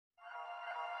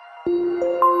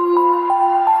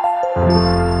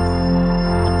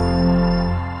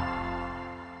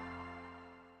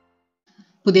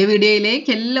പുതിയ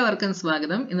വീഡിയോയിലേക്ക് എല്ലാവർക്കും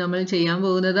സ്വാഗതം. ഇന്ന് നമ്മൾ ചെയ്യാൻ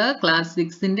പോകുന്നത് ക്ലാസ്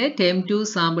 6ന്റെ ടേം 2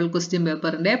 സാമ്പിൾ ക്വസ്റ്റ്യൻ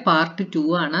പേപ്പറിന്റെ പാർട്ട് 2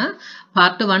 ആണ്.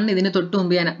 പാർട്ട് 1 ഇതിന് തൊട്ട്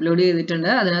മുമ്പ് ഞാൻ അപ്ലോഡ് ചെയ്തിട്ടുണ്ട്.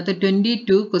 അതിനകത്ത്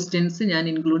 22 ക്വസ്റ്റ്യൻസ് ഞാൻ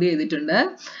ഇൻക്ലൂഡ് ചെയ്തിട്ടുണ്ട്.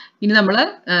 ഇനി നമ്മൾ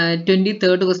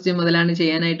 23rd ക്വസ്റ്റ്യൻ മുതലാണ്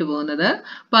ചെയ്യാനായിട്ട് പോകുന്നത്.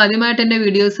 അപ്പോൾ ആദ്യമായിട്ട് എൻ്റെ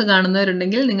വീഡിയോസ്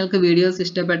കാണുന്നവരുണ്ടെങ്കിൽ നിങ്ങൾക്ക് വീഡിയോസ്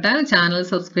ഇഷ്ടപ്പെട്ടാൽ ചാനൽ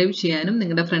സബ്സ്ക്രൈബ് ചെയ്യാനും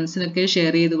നിങ്ങളുടെ ഫ്രണ്ട്സിനൊക്കെ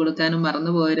ഷെയർ ചെയ്ത് കൊടുക്കാനും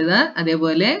മറന്നു പോകരുത്.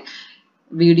 അതേപോലെ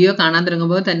വീഡിയോ കാണാൻ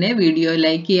തുടങ്ങുമ്പോൾ തന്നെ വീഡിയോ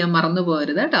ലൈക്ക് ചെയ്യാൻ മറന്നു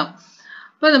പോകരുത് കേട്ടോ.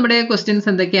 അപ്പോൾ നമ്മുടെ ക്വസ്റ്റ്യൻസ്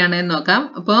എന്തൊക്കെയാണെന്ന് നോക്കാം.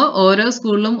 അപ്പോൾ ഓരോ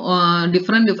സ്കൂളിലും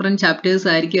ഡിഫറെൻറ്റ് ചാപ്റ്റേഴ്സ്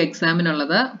ആയിരിക്കും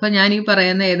എക്സാമിനുള്ളത്. അപ്പോൾ ഞാൻ ഈ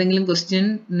പറയുന്ന ഏതെങ്കിലും ക്വസ്റ്റ്യൻ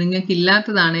നിങ്ങൾക്ക്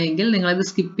ഇല്ലാത്തതാണെങ്കിൽ നിങ്ങളത്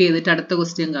സ്കിപ്പ് ചെയ്തിട്ട് അടുത്ത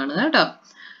ക്വസ്റ്റ്യൻ കാണുക കേട്ടോ.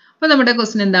 അപ്പോൾ നമ്മുടെ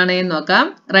ക്വസ്റ്റ്യൻ എന്താണെന്ന് നോക്കാം.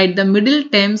 Write the middle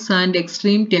terms and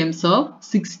extreme terms of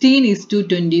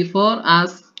 16:24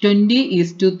 as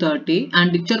 20:30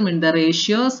 and determine the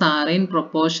ratios are in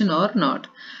proportion or not.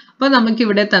 അപ്പോൾ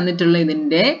നമുക്കിവിടെ തന്നിട്ടുള്ള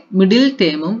ഇതിൻ്റെ മിഡിൽ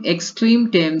ടേമും എക്സ്ട്രീം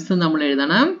ടേംസും നമ്മൾ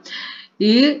എഴുതണം.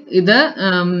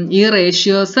 ഈ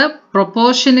റേഷ്യോസ്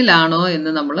പ്രൊപ്പോർഷനിലാണോ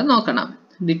എന്ന് നമ്മൾ നോക്കണം.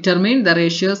 Determine the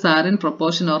ratios are in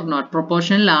proportion or not.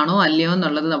 പ്രൊപ്പോർഷനിലാണോ അല്ലയോ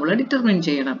എന്നുള്ളത് നമ്മൾ ഡിറ്റർമിൻ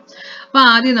ചെയ്യണം. അപ്പോൾ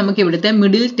ആദ്യം നമുക്ക് ഇവിടുത്തെ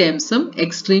മിഡിൽ ടേംസും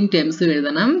എക്സ്ട്രീം ടേംസും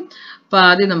എഴുതണം. അപ്പോൾ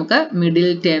ആദ്യം നമുക്ക് മിഡിൽ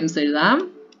ടേംസ് എഴുതാം.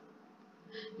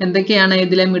 എന്തൊക്കെയാണ്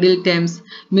ഇതിലെ മിഡിൽ ടേംസ്?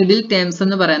 മിഡിൽ ടേംസ്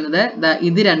എന്ന് പറയുന്നത്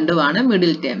ഇത് രണ്ടുമാണ്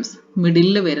മിഡിൽ ടേംസ്.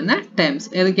 മിഡിലിൽ വരുന്ന ടേംസ്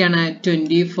ഏതൊക്കെയാണ്?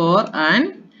 24 ആൻഡ്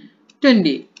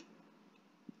 20.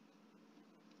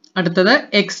 അടുത്തത്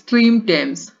എക്സ്ട്രീം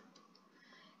ടേംസ്.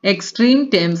 എക്സ്ട്രീം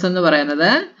ടേംസ് എന്ന്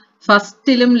പറയുന്നത്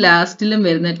ഫസ്റ്റിലും ലാസ്റ്റിലും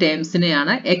വരുന്ന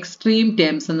ടേംസിനെയാണ് എക്സ്ട്രീം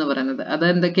ടേംസ് എന്ന് പറയുന്നത്. അത്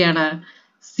എന്തൊക്കെയാണ്?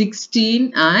 16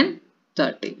 ആൻഡ്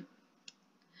 30.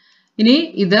 ഇനി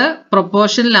ഇത്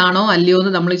പ്രൊപ്പോർഷനിലാണോ അല്ലയോ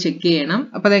എന്ന് നമ്മൾ ചെക്ക് ചെയ്യണം.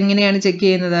 അപ്പോൾ അതെങ്ങനെയാണ് ചെക്ക്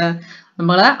ചെയ്യുന്നത്?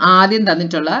 നമ്മൾ ആദ്യം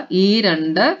തന്നിട്ടുള്ള ഈ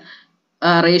രണ്ട്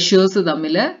റേഷ്യോസ്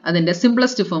തമ്മിൽ അതിൻ്റെ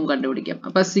സിംപ്ലസ്റ്റ് ഫോം കണ്ടുപിടിക്കാം.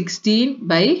 അപ്പോൾ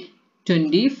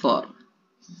 16/24.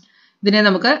 ഇതിനെ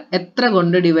നമുക്ക് എത്ര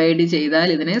കൊണ്ട് ഡിവൈഡ് ചെയ്താൽ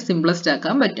ഇതിനെ സിംപ്ലസ്റ്റ്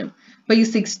ആക്കാൻ പറ്റും? അപ്പോൾ ഈ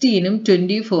 16ഉം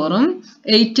 24ഉം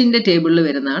 8ന്റെ ടേബിളിൽ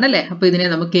വരുന്നതാണ് അല്ലേ? അപ്പോൾ ഇതിനെ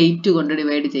നമുക്ക് 8 കൊണ്ട്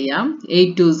ഡിവൈഡ് ചെയ്യാം.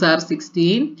 8 2s are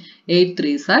 16, 8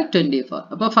 3s are 24.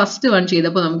 അപ്പോൾ ഫസ്റ്റ് വൺ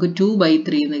ചെയ്തപ്പോൾ നമുക്ക്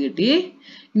 2/3 എന്ന് കിട്ടി.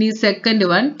 ഇനി സെക്കൻഡ്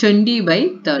വൺ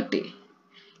 20/30.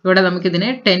 ഇവിടെ നമുക്കിതിനെ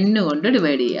 10 കൊണ്ട്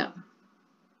ഡിവൈഡ് ചെയ്യാം.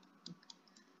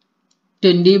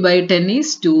 20/10 is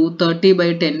 2,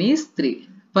 30/10 is 3.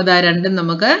 അപ്പോൾ അതാ രണ്ടും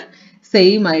നമുക്ക്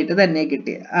സെയിം ആയിട്ട് തന്നെ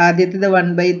കിട്ടി. ആദ്യത്തേത്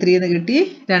 1/3 എന്ന് കിട്ടി,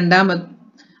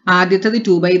 ആദ്യത്തേത്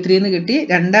 2/3 എന്ന് കിട്ടി,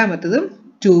 രണ്ടാമത്തതും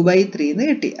 2/3 എന്ന്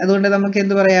കിട്ടി. അതുകൊണ്ട് നമുക്ക്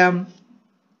എന്ത് പറയാം?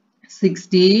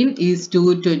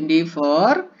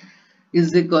 16:24 is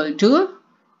equal to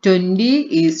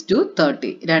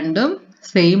 20:30. രണ്ടും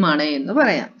സെയിം ആണ് എന്ന്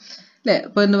പറയാം അല്ലേ?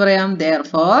 അപ്പോൾ എന്ന് പറയാം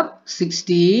therefore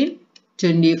 16,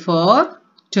 24,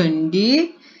 20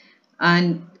 and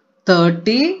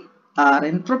 30 are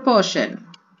in proportion.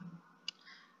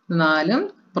 നാലും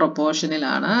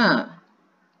പ്രൊപ്പോർഷനിലാണ്.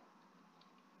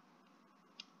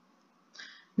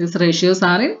 These ratios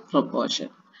are in proportion.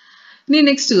 ഇനി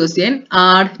നെക്സ്റ്റ് ക്വസ്റ്റ്യൻ.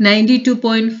 Add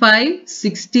 92.5,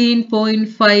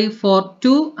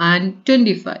 16.542 and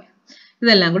 25.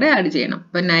 ഇതെല്ലാം കൂടെ ആഡ് ചെയ്യണം.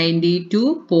 അപ്പം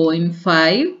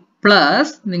 92.5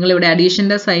 പ്ലസ് നിങ്ങളിവിടെ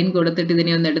അഡീഷൻ്റെ സൈൻ കൊടുത്തിട്ട്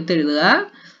ഇതിനെ ഒന്ന് എടുത്തെഴുതുക.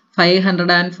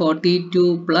 542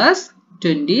 പ്ലസ്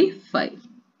 25.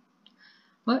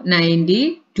 അപ്പോൾ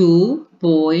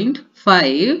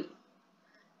 92.5,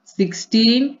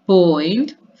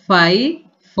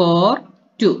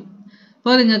 16.542.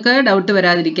 അപ്പോൾ നിങ്ങൾക്ക് ഡൗട്ട്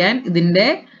വരാതിരിക്കാൻ ഇതിൻ്റെ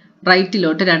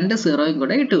റൈറ്റിലോട്ട് 2 സീറോയും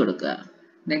കൂടെ ഇട്ട് കൊടുക്കുക.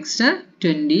 നെക്സ്റ്റ്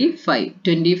 25.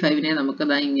 25നെ നമുക്ക്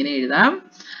ഇങ്ങനെ എഴുതാം.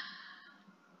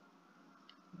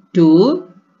 2,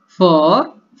 4,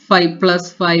 5 plus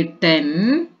 5 10,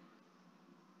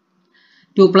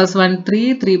 2 plus 1 3,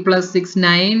 3 plus 6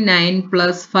 9, 9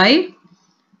 plus 5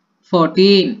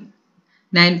 14,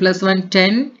 9 plus 1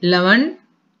 10, 11,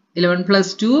 11 plus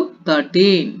 2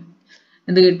 13.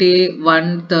 എന്ത് കിട്ടി?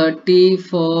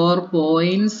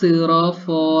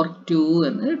 134.042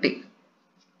 എന്ന് കിട്ടി.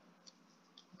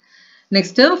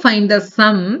 Next find the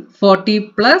sum 40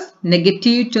 plus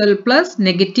 -12 plus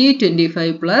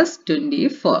 -25 plus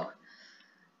 24.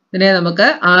 ഇതിനെ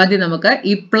ആദ്യം നമുക്ക്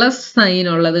ഈ പ്ലസ് സൈൻ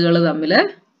ഉള്ളതുകൾ തമ്മിൽ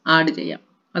ആഡ് ചെയ്യാം.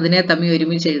 അതിനെ തമ്മിൽ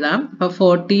ഒരുമിച്ച് എഴുതാം. അപ്പോൾ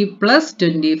 40 പ്ലസ്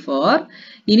 24.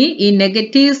 ഇനി ഈ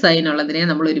നെഗറ്റീവ് സൈൻ ഉള്ളതിനെ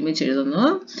നമ്മൾ ഒരുമിച്ച് എഴുതുന്നു.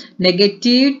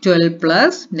 -12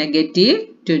 പ്ലസ്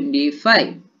 -25.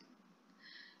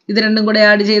 ഇത് രണ്ടും കൂടെ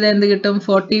ആഡ് ചെയ്താൽ എന്ത് കിട്ടും?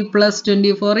 40 പ്ലസ്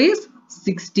 24 ഈസ്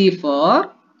 64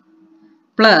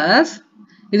 പ്ലസ്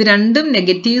ഇത് രണ്ടും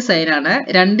നെഗറ്റീവ് സൈനാണ്.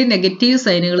 രണ്ട് നെഗറ്റീവ്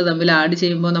സൈനുകൾ തമ്മിൽ ആഡ്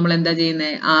ചെയ്യുമ്പോൾ നമ്മൾ എന്താ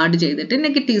ചെയ്യുന്നത്? ആഡ് ചെയ്തിട്ട്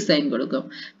നെഗറ്റീവ് സൈൻ കൊടുക്കും.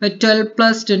 അപ്പോൾ 12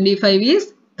 പ്ലസ് 25 ഈസ്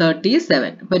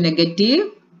 37. അപ്പോൾ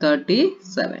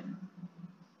 -37.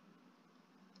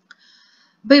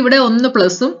 അപ്പോൾ ഇവിടെ ഒന്ന്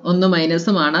പ്ലസും ഒന്ന്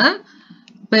മൈനസും ആണ്.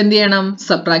 അപ്പോൾ എന്ത് ചെയ്യണം?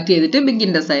 സബ്ട്രാക്ട് ചെയ്തിട്ട്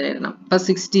ബിഗിന്റെ സൈൻ എഴുതണം. അപ്പോൾ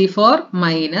 64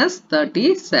 മൈനസ്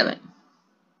 37.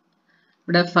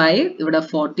 ഇവിടെ 5, ഇവിടെ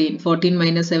 14. 14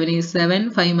 minus 7 is 7.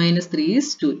 5 minus 3 is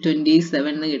 2.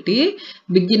 27 എന്ന് കിട്ടി.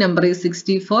 Big number is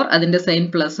 64. അതിന്റെ സൈൻ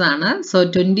പ്ലസ് ആണ്. So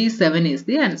 27 is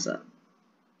the answer.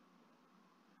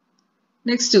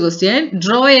 Next question.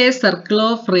 Draw a circle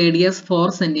of radius 4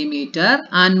 cm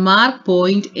and mark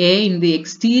point A in the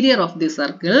exterior of the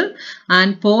circle and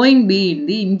point B in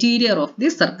the interior of the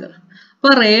circle.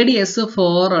 അപ്പോൾ radius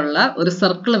 4 ഉള്ള ഒരു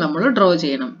circle നമ്മൾ draw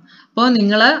ചെയ്യണം. അപ്പോൾ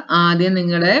നിങ്ങൾ ആദ്യം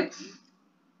നിങ്ങളുടെ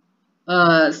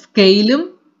സ്കെയിലും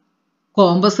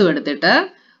കോമ്പസും എടുത്തിട്ട്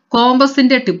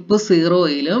കോമ്പസിന്റെ ടിപ്പ്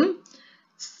 0-ലും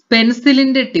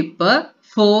പെൻസിലിന്റെ ടിപ്പ്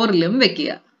 4-ലും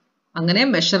വെക്കുക. അങ്ങനെ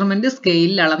മെഷർമെന്റ്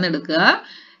സ്കെയിലിൽ അളന്നെടുക്കുക.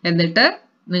 എന്നിട്ട്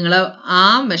നിങ്ങൾ ആ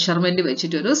മെഷർമെന്റ്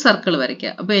വെച്ചിട്ട് ഒരു സർക്കിൾ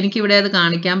വരയ്ക്കുക. അപ്പോൾ എനിക്കിവിടെ അത്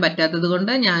കാണിക്കാൻ പറ്റാത്തത്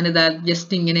കൊണ്ട് ഞാനിത്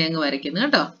ജസ്റ്റ് ഇങ്ങനെ അങ്ങ് വരയ്ക്കുന്നു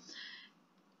കേട്ടോ.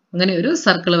 അങ്ങനെ ഒരു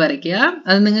സർക്കിൾ വരയ്ക്കുക.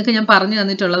 അത് നിങ്ങൾക്ക് ഞാൻ പറഞ്ഞു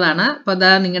തന്നിട്ടുള്ളതാണ്. അപ്പോൾ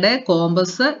അതാ നിങ്ങളുടെ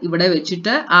കോമ്പസ് ഇവിടെ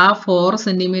വെച്ചിട്ട് ആ 4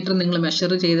 സെന്റിമീറ്റർ നിങ്ങൾ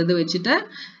മെഷർ ചെയ്തത് വെച്ചിട്ട്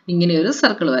ഇങ്ങനെ ഒരു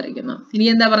സർക്കിൾ വരയ്ക്കുന്നു. ഇനി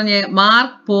എന്താ പറഞ്ഞേ?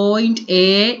 Mark point A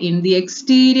in the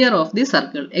exterior of the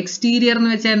circle. Exterior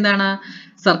എന്ന് വെച്ചാൽ എന്താണ്?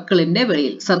 സർക്കിളിന്റെ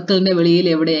വെളിയിൽ. സർക്കിളിന്റെ വെളിയിൽ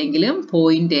എവിടെയെങ്കിലും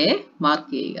പോയിന്റ് എ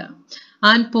മാർക്ക് ചെയ്യുക.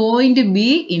 And point be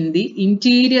in the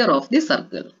interior of the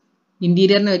circle.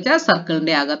 Interior എന്ന് വെച്ചാൽ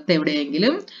സർക്കിളിന്റെ അകത്ത്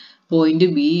എവിടെയെങ്കിലും പോയിന്റ്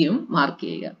ബിയും മാർക്ക്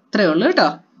ചെയ്യുക. ഇത്രയേ ഉള്ളൂ കേട്ടോ.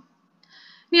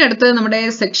 ഇനി അടുത്തത് നമ്മുടെ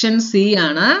സെക്ഷൻ സി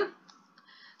ആണ്.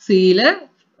 സിയില്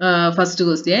first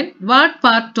question. What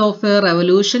part of A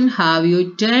revolution have you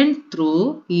turn through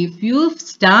if you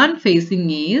stand facing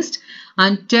east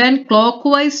and turn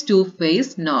clock vice to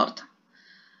face north?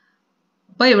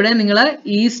 അപ്പൊ ഇവിടെ നിങ്ങൾ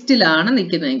ഈസ്റ്റിലാണ്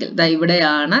നിൽക്കുന്നതെങ്കിൽ,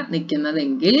 ഇവിടെയാണ്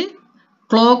നിൽക്കുന്നതെങ്കിൽ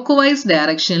ക്ലോക്ക് വൈസ്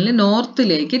ഡയറക്ഷനിൽ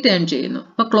നോർത്തിലേക്ക് ടേൺ ചെയ്യുന്നു.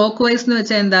 അപ്പൊ ക്ലോക്ക് വൈസ് എന്ന്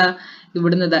വെച്ചാൽ എന്താ?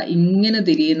 ഇവിടുന്ന് ഇങ്ങനെ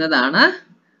തിരിയുന്നതാണ്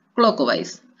clock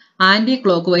vice. Anti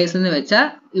clock vice എന്ന് വെച്ചാൽ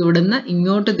ഇവിടുന്ന്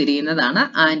ഇങ്ങോട്ട് തിരിയുന്നതാണ്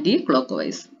ആന്റി ക്ലോക്ക്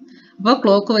വൈസ്. അപ്പോൾ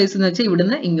ക്ലോക്ക് വൈസ് എന്ന് വെച്ചാൽ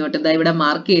ഇവിടുന്ന് ഇങ്ങോട്ട് ഇവിടെ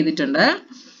മാർക്ക് ചെയ്തിട്ടുണ്ട്.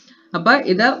 അപ്പൊ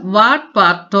ഇത് വാട്ട്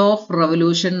പാർട്ട് ഓഫ്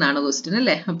റെവല്യൂഷൻ എന്നാണ് ക്വസ്റ്റ്യൻ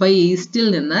അല്ലേ? അപ്പൊ ഈസ്റ്റിൽ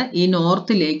നിന്ന് ഈ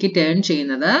നോർത്തിലേക്ക് ടേൺ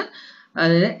ചെയ്യുന്നത്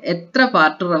അത് എത്ര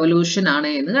പാർട്ട് റെവല്യൂഷൻ ആണ്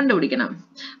എന്ന് കണ്ടുപിടിക്കണം.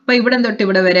 അപ്പൊ ഇവിടം തൊട്ട്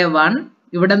ഇവിടെ വരെ 1,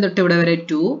 ഇവിടം തൊട്ട് ഇവിടെ വരെ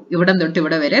 2, ഇവിടം തൊട്ട്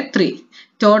ഇവിടെ വരെ 3.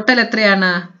 ടോട്ടൽ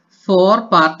എത്രയാണ്? 4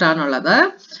 പാർട്ടാണുള്ളത്.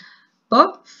 അപ്പോൾ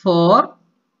 4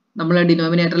 നമ്മൾ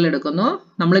ഡിനോമിനേറ്ററിൽ എടുക്കുന്നു.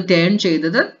 നമ്മൾ ടേൺ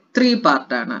ചെയ്തത് 3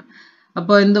 പാർട്ടാണ്.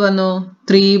 അപ്പോൾ എന്ത് വന്നു?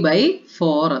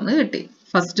 3/4 എന്ന് കിട്ടി.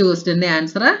 First ക്വസ്റ്റ്യന്റെ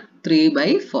answer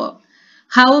 3/4.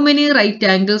 How many right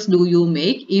angles do you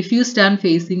make if you stand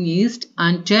facing east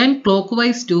and turn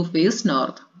clockwise to face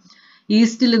north?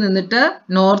 ഈസ്റ്റിൽ നിന്നിട്ട്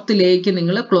നോർത്തിലേക്ക്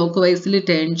നിങ്ങൾ ക്ലോക്ക് വൈസിൽ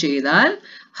ടേൺ ചെയ്താൽ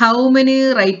how many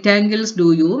right angles do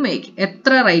you make?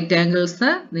 എത്ര റൈറ്റ്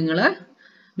ആംഗിൾസ് നിങ്ങൾ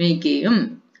make ചെയ്യും?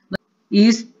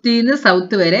 ഈസ്റ്റിൽ നിന്ന്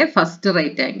south വരെ ഫസ്റ്റ്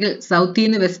റൈറ്റ് ആംഗിൾ, സൗത്തിൽ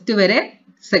നിന്ന് വെസ്റ്റ് വരെ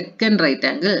സെക്കൻഡ് റൈറ്റ്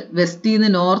ആംഗിൾ, വെസ്റ്റിൽ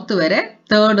നിന്ന് നോർത്ത് വരെ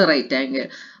തേർഡ് റൈറ്റ് ആംഗിൾ.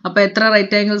 അപ്പൊ എത്ര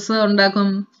റൈറ്റ് ആംഗിൾസ്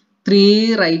ഉണ്ടാക്കും?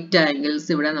 3 റൈറ്റ് ആംഗിൾസ്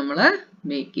ഇവിടെ നമ്മൾ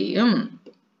മേക്ക് ചെയ്യും.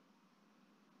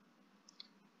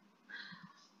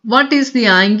 What is the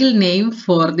angle name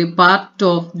for the part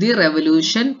of the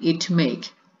revolution it make?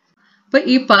 അപ്പൊ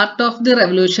ഈ part of the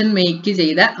revolution make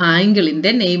ചെയ്ത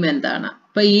ആംഗിളിന്റെ നെയിം എന്താണ്?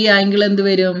 അപ്പൊ ഈ ആംഗിൾ എന്ത്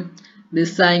വരും?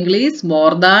 This angle is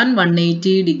more than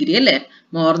 180 degree അല്ലെ?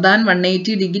 മോർ ദാൻ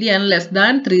 180 ഡിഗ്രി ആണ് ലെസ്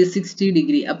ദാൻ 360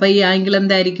 ഡിഗ്രി. അപ്പൊ ഈ ആംഗിൾ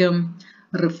എന്തായിരിക്കും?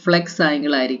 റിഫ്ലെക്സ്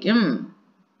ആംഗിൾ ആയിരിക്കും.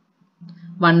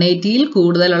 180ൽ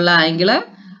കൂടുതലുള്ള ആംഗിള്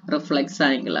റിഫ്ലെക്സ്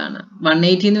ആംഗിൾ ആണ്.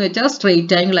 180 എന്ന് വെച്ചാൽ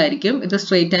സ്ട്രെയിറ്റ് ആംഗിൾ ആയിരിക്കും. ഇത്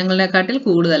സ്ട്രെയിറ്റ് ആംഗിളിനെക്കാട്ടിൽ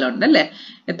കൂടുതലുണ്ട് അല്ലെ?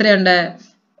 എത്രയുണ്ട്?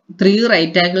 3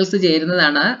 റൈറ്റ് ആംഗിൾസ്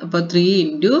ചേരുന്നതാണ്. അപ്പൊ 3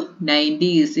 × 90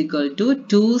 =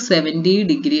 270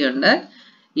 ഡിഗ്രി ഉണ്ട്.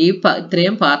 ഈ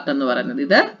ഇത്രയും പാർട്ട് എന്ന് പറയുന്നത്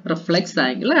ഇത് റിഫ്ലെക്സ്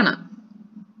ആംഗിൾ ആണ്.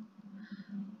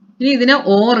 ഇനി ഇതിനെ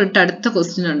ഓർ ഇട്ട് അടുത്ത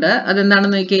ക്വസ്റ്റ്യൻ ഉണ്ട്.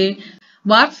 അതെന്താണെന്ന് നോക്കിയേ.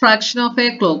 What fraction of a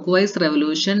clockwise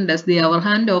revolution does the hour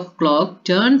hand of clock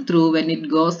turn through when it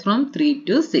goes from 3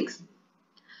 to 6?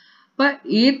 അപ്പൊ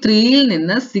ഈ 3ൽ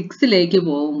നിന്ന് 6ലേക്ക്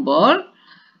പോകുമ്പോൾ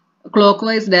ക്ലോക്ക്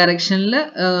വൈസ് ഡയറക്ഷനിൽ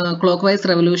ക്ലോക്ക് വൈസ്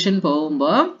റെവല്യൂഷൻ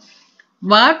പോകുമ്പോൾ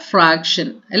വാട്ട് ഫ്രാക്ഷൻ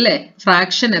അല്ലേ?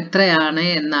 ഫ്രാക്ഷൻ എത്രയാണ്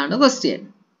എന്നാണ് ക്വസ്റ്റ്യൻ.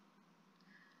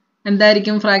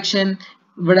 എന്തായിരിക്കും ഫ്രാക്ഷൻ?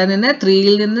 ഇവിടെ നിന്ന്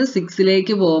 3ൽ നിന്ന്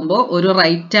 6ലേക്ക് പോകുമ്പോൾ ഒരു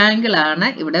റൈറ്റ് ആംഗിൾ ആണ്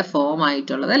ഇവിടെ ഫോം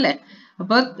ആയിട്ടുള്ളത് അല്ലേ?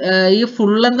 അപ്പൊ ഈ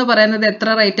ഫുൾ എന്ന് പറയുന്നത് എത്ര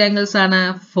റൈറ്റ് ആംഗിൾസ് ആണ്?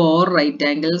 4 റൈറ്റ്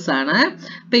ആംഗിൾസ് ആണ്.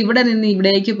 അപ്പൊ ഇവിടെ നിന്ന്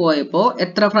ഇവിടേക്ക് പോയപ്പോ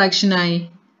എത്ര ഫ്രാക്ഷൻ ആയി?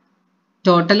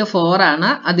 ടോട്ടൽ 4 ആണ്.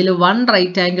 അതിൽ 1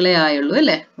 റൈറ്റ് ആംഗിളേ ആയുള്ളൂ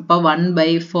അല്ലെ? അപ്പൊ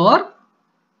 1/4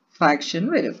 ഫ്രാക്ഷൻ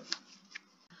വരും.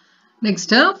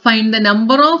 Next, find the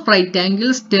number of right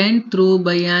angles turn through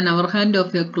by an hour hand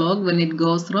of A clock when it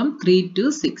goes from 3 to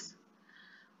 6.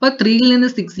 അപ്പോൾ 3ൽ നിന്ന്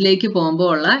 6ലേക്ക് പോകുമ്പോൾ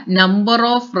ഉള്ള നമ്പർ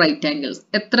ഓഫ് റൈറ്റ് ആംഗിൾസ്,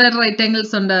 എത്ര റൈറ്റ്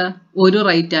ആംഗിൾസ് ഉണ്ട്? ഒരു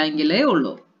റൈറ്റ് ആംഗിളേ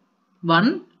ഉള്ളൂ, 1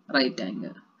 right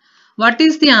angle. What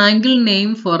is the angle name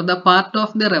for the part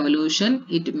of the revolution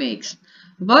it makes?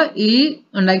 അപ്പോൾ ഈ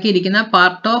ഉണ്ടാക്കിയിരിക്കുന്ന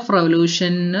പാർട്ട് ഓഫ്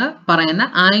റെവല്യൂഷന് പറയുന്ന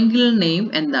ആംഗിൾ നെയിം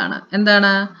എന്താണ്?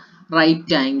 എന്താണ്?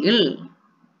 Right angle.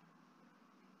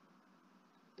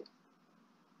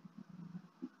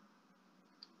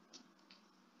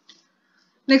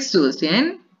 Next question.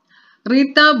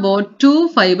 Rita bought 2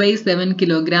 5/7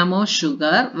 kg of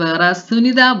sugar, whereas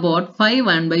Sunita bought 5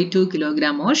 1/2 kg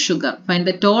of sugar. Find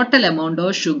the total amount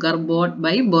of sugar bought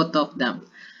by both of them.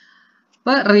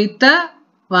 അപ്പോൾ റീത്ത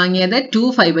വാങ്ങിയത് 2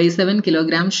 5/7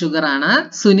 kilogram sugar ആണ്,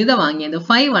 സുനിത വാങ്ങിയത്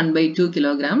 5 1/2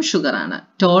 kilogram sugar ആണ്.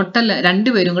 Total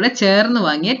രണ്ടുപേരും കൂടെ ചേർന്ന്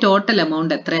വാങ്ങിയ total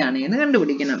amount എത്രയാണ് എന്ന്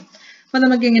കണ്ടുപിടിക്കണം. അപ്പൊ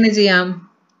നമുക്ക് എങ്ങനെ ചെയ്യാം?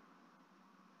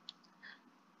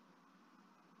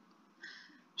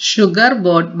 Sugar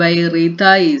bought by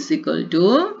Rita is equal to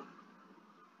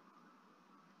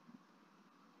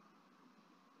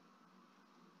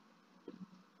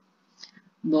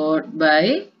bought by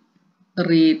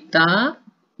Rita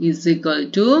is equal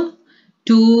to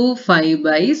 2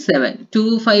 5/7. 2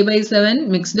 5/7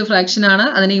 mixed fraction ആണ്.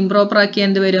 അതിനെ improper ആക്കി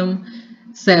എന്ത് വരും?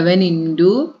 7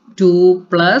 into 2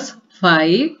 plus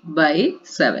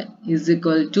 5/7 is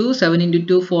equal to 7 into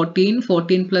 2 14.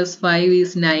 14 plus 5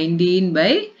 is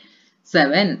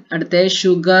 19/7. അടുത്ത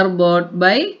sugar bought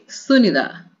by Sunita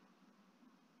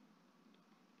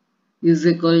is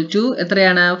equal to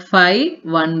എത്രയാണ്? 5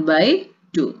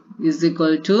 1/2 is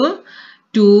equal to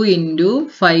 2 into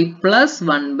 5 plus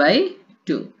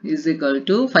 1/2 is equal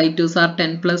to 5 2s are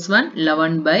 10 plus 1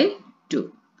 11/2.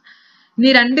 ഇനി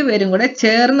രണ്ടുപേരും കൂടെ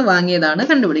ചേർന്ന് വാങ്ങിയതാണ്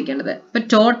കണ്ടുപിടിക്കേണ്ടത്. അപ്പൊ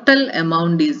total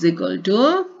amount is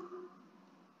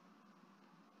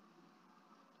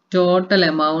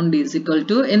equal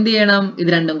to എന്ത് ചെയ്യണം? ഇത്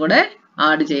രണ്ടും കൂടെ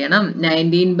ആഡ് ചെയ്യണം.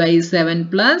 19/7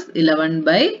 പ്ലസ്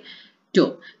 11/2.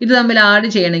 ഇത് തമ്മിൽ ആഡ്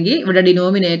ചെയ്യണമെങ്കിൽ ഇവിടെ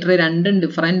ഡിനോമിനേറ്റർ രണ്ടും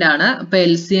ഡിഫറെന്റ് ആണ്. അപ്പൊ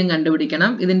LCM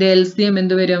കണ്ടുപിടിക്കണം. ഇതിന്റെ LCM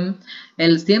എന്ത് വരും?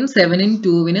 LCM 7നും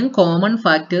 2നും കോമൺ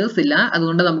ഫാക്ടേഴ്സ് ഇല്ല,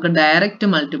 അതുകൊണ്ട് നമുക്ക് ഡയറക്റ്റ്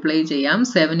മൾട്ടിപ്ലൈ ചെയ്യാം.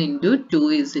 7 into 2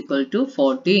 is equal to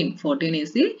 14. 14 is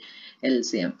the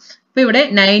LCM. അപ്പൊ ഇവിടെ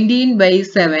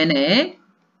 19/7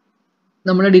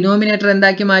 നമ്മൾ ഡിനോമിനേറ്റർ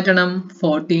എന്താക്കി മാറ്റണം?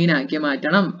 14 ആക്കി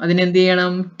മാറ്റണം. അതിനെന്ത്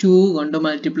ചെയ്യണം? 2 കൊണ്ട്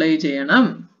മൾട്ടിപ്ലൈ ചെയ്യണം.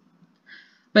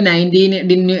 ഇപ്പൊ 19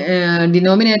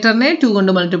 ഡിനോമിനേറ്ററിനെ 2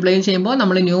 കൊണ്ട് മൾട്ടിപ്ലൈ ചെയ്യുമ്പോൾ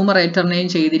നമ്മൾ ന്യൂമറേറ്ററിനെയും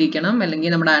ചെയ്തിരിക്കണം,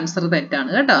 അല്ലെങ്കിൽ നമ്മുടെ ആൻസർ തെറ്റാണ്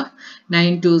കേട്ടോ.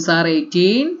 9 2s are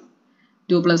 18,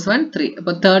 2 plus 1 3.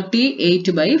 അപ്പൊ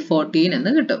 38/14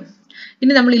 എന്ന് കിട്ടും.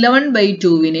 ഇനി നമ്മൾ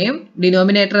 11/2വിനെയും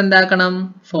ഡിനോമിനേറ്റർ എന്താക്കണം?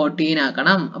 14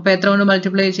 ആക്കണം. അപ്പൊ എത്ര കൊണ്ട്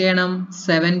മൾട്ടിപ്ലൈ ചെയ്യണം?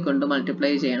 7 കൊണ്ട്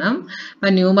മൾട്ടിപ്ലൈ ചെയ്യണം. അപ്പൊ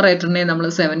ന്യൂമറേറ്ററിനെ നമ്മൾ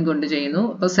 7 കൊണ്ട് ചെയ്യുന്നു.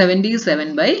 അപ്പൊ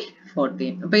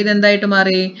 77/14. അപ്പൊ ഇതെന്തായിട്ട്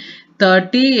മാറി?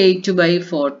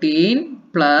 38/14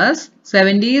 plus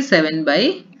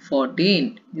 77/14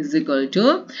 is equal to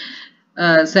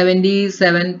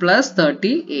 77 plus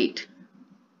 38.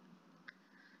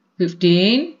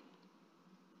 15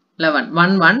 11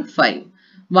 115.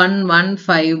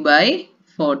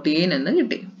 115/14 എന്ന്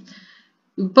കിട്ടി.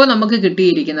 ഇപ്പോൾ നമുക്ക്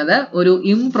കിട്ടിയിരിക്കുന്നത് ഒരു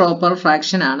ഇംപ്രോപ്പർ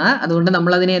ഫ്രാക്ഷൻ ആണ്, അതുകൊണ്ട്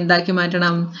നമ്മൾ അതിനെ എന്താക്കി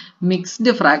മാറ്റണം?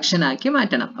 മിക്സ്ഡ് ഫ്രാക്ഷൻ ആക്കി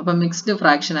മാറ്റണം. അപ്പൊ മിക്സ്ഡ്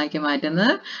ഫ്രാക്ഷൻ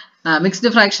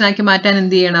ആക്കി മാറ്റാൻ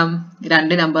എന്ത് ചെയ്യണം?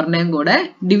 രണ്ട് നമ്പറിനെയും കൂടെ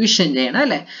ഡിവിഷൻ ചെയ്യണം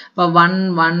അല്ലെ? അപ്പൊ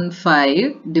 115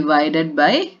 ഡിവൈഡഡ്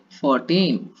ബൈ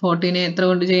 14. 14 എത്ര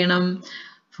കൊണ്ട് ചെയ്യണം?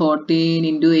 14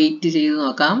 into 8 ചെയ്ത്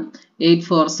നോക്കാം. 8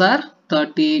 4s are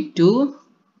 32,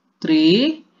 3,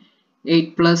 8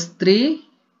 plus 3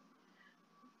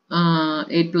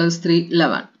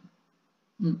 11.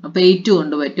 അപ്പൊ 8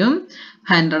 കൊണ്ട് പറ്റും.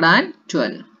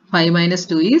 112. 5 minus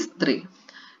 2 is 3.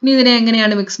 ഇനി ഇതിനെ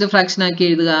എങ്ങനെയാണ് മിക്സ്ഡ് ഫ്രാക്ഷൻ ആക്കി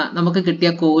എഴുതുക? നമുക്ക് കിട്ടിയ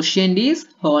quotient is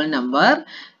whole number,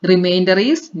 reminder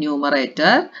is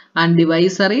numerator and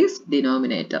divisor is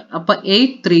denominator. അപ്പൊ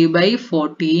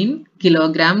 83/14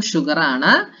 കിലോഗ്രാം ഷുഗർ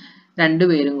ആണ്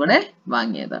രണ്ടുപേരും കൂടെ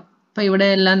വാങ്ങിയത്. അപ്പൊ ഇവിടെ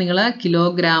എല്ലാം നിങ്ങൾ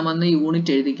കിലോഗ്രാം എന്ന്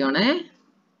യൂണിറ്റ് എഴുതിക്കോണേ.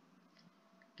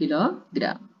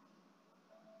 കിലോഗ്രാം.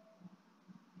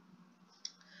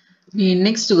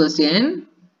 നെക്സ്റ്റ് ക്വസ്റ്റ്യൻ,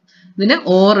 ഇതിന്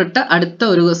ഓറിട്ട് അടുത്ത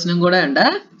ഒരു ക്വസ്റ്റ്യനും കൂടെ ഉണ്ട്.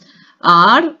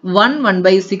 Add 1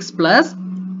 1/6 plus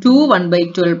 2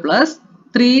 1/12 plus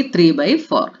 3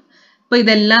 3/4. അപ്പൊ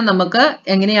ഇതെല്ലാം നമുക്ക്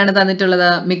എങ്ങനെയാണ്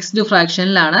തന്നിട്ടുള്ളത്? മിക്സ്ഡ്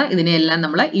ഫ്രാക്ഷനിലാണ്. ഇതിനെല്ലാം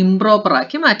നമ്മൾ ഇംപ്രോപ്പർ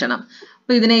ആക്കി മാറ്റണം.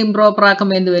 അപ്പൊ ഇതിനെ ഇംപ്രോപ്പർ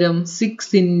ആക്കുമ്പോൾ എന്ത് വരും? 6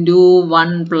 into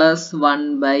 1 plus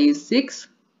 1/6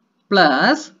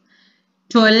 plus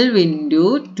 12 into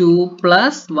 2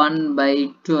 plus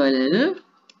 1/12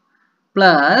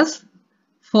 plus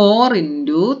 4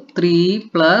 into 3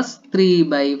 plus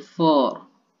 3/4.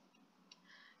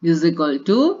 is equal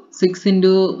to 6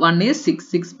 into 1 is 6.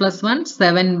 6 plus 1,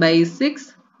 7 by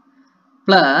 6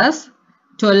 plus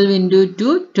 12 into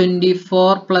 2,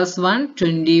 24 plus 1,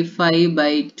 25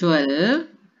 by 12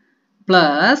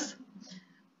 plus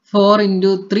 4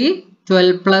 into 3,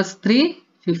 12 plus 3,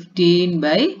 15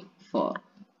 by 4.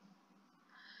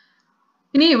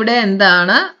 ഇനി ഇവിടെ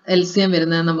എന്താണ് LCM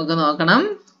വരുന്നത് നമുക്ക് നോക്കണം.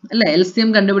 അല്ലേ, LCM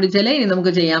കണ്ടുപിടിച്ചാലേ ഇനി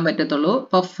നമുക്ക് ചെയ്യാൻ പറ്റത്തുള്ളൂ.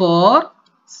 അപ്പോൾ 4,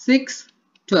 6,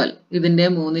 12 ഇതിന്റെ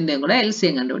മൂന്നിന്റെയും കൂടെ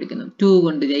LCM കണ്ടുപിടിക്കുന്നു. 2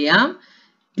 കൊണ്ട് ചെയ്യാം.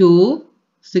 2,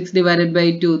 6 divided by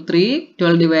 2, 3,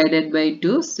 12 divided by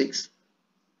 2, 6.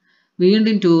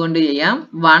 വീണ്ടും 2 കൊണ്ട് ചെയ്യാം.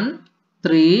 1,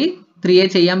 3, 3യെ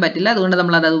ചെയ്യാൻ പറ്റില്ല, അതുകൊണ്ട്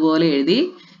നമ്മൾ അത് അതുപോലെ എഴുതി.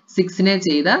 6നെ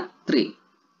ചെയ്ത 3.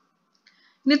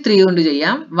 ഇനി 3 കൊണ്ട്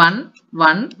ചെയ്യാം. 1,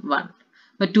 1, 1.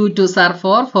 അപ്പോൾ 2 2s are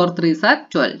 4, 4 3s are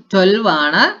 12. 12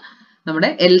 ആണ് നമ്മുടെ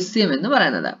LCM എന്ന്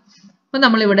പറയുന്നത്. അപ്പോൾ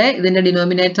നമ്മളിവിടെ ഇതിന്റെ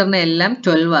ഡിനോമിനേറ്ററിനെ എല്ലാം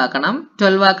 12 ആക്കണം.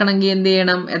 12 ആക്കണമെങ്കിൽ എന്ത്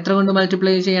ചെയ്യണം? എത്ര കൊണ്ട്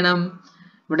മൾട്ടിപ്ലൈ ചെയ്യണം?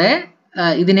 ഇവിടെ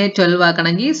ഇതിനെ 12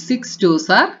 ആക്കണമെങ്കിൽ 6 2s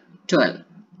are 12.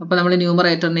 അപ്പോൾ നമ്മൾ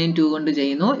ന്യൂമറേറ്ററിനെയും 2 കൊണ്ട്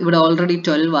ചെയ്യുന്നു. ഇവിടെ ഓൾറെഡി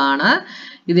 12 ആണ്.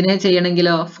 ഇതിനെ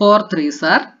ചെയ്യണമെങ്കിലോ 4 3s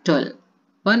are 12.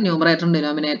 അപ്പോൾ ന്യൂമറേറ്ററും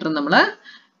ഡിനോമിനേറ്ററും നമ്മൾ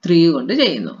 3 കൊണ്ട്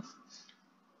ചെയ്യുന്നു.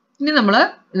 ഇനി നമ്മൾ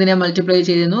ഇതിനെ മൾട്ടിപ്ലൈ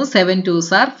ചെയ്യുന്നു. 7 2s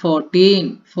are 14.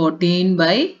 14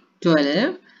 by 12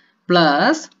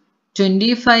 plus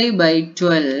 25 by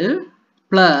 12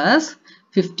 plus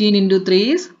 15 into 3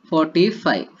 is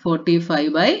 45. 45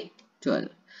 by 12.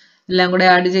 എല്ലാം കൂടെ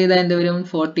ആഡ് ചെയ്താൽ എന്ത് വരും?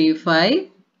 45,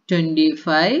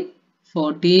 25,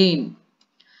 14.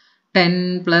 10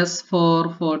 plus 4,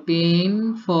 14,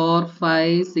 4,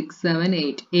 5, 6, 7,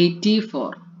 8.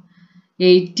 84.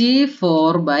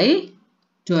 84 by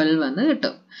 12 എന്ന്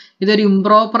കിട്ടും. ഇതൊരു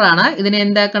ഇംപ്രോപ്പർ ആണ്. ഇതിനെ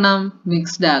എന്താക്കണം?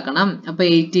 മിക്സ്ഡ് ആക്കണം. അപ്പോൾ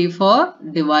 84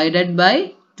 ഡിവൈഡഡ് ബൈ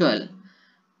 12.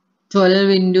 12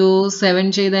 into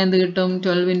 7 ചെയ്താൽ എന്ത് കിട്ടും?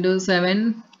 12 into 7.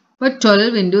 അപ്പോൾ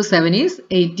 12 into 7 is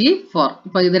 84.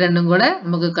 അപ്പോൾ ഇത് രണ്ടും കൂടെ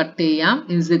നമുക്ക് കട്ട് ചെയ്യാം.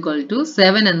 ഇസ് ഈക്വൽ ടു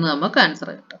 7 എന്ന് നമുക്ക് ആൻസർ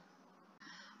കിട്ടും.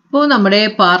 അപ്പോൾ നമ്മുടെ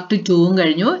പാർട്ട് 2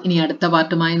 കഴിഞ്ഞു. ഇനി അടുത്ത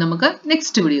പാർട്ടുമായി നമുക്ക്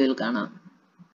നെക്സ്റ്റ് വീഡിയോയിൽ കാണാം.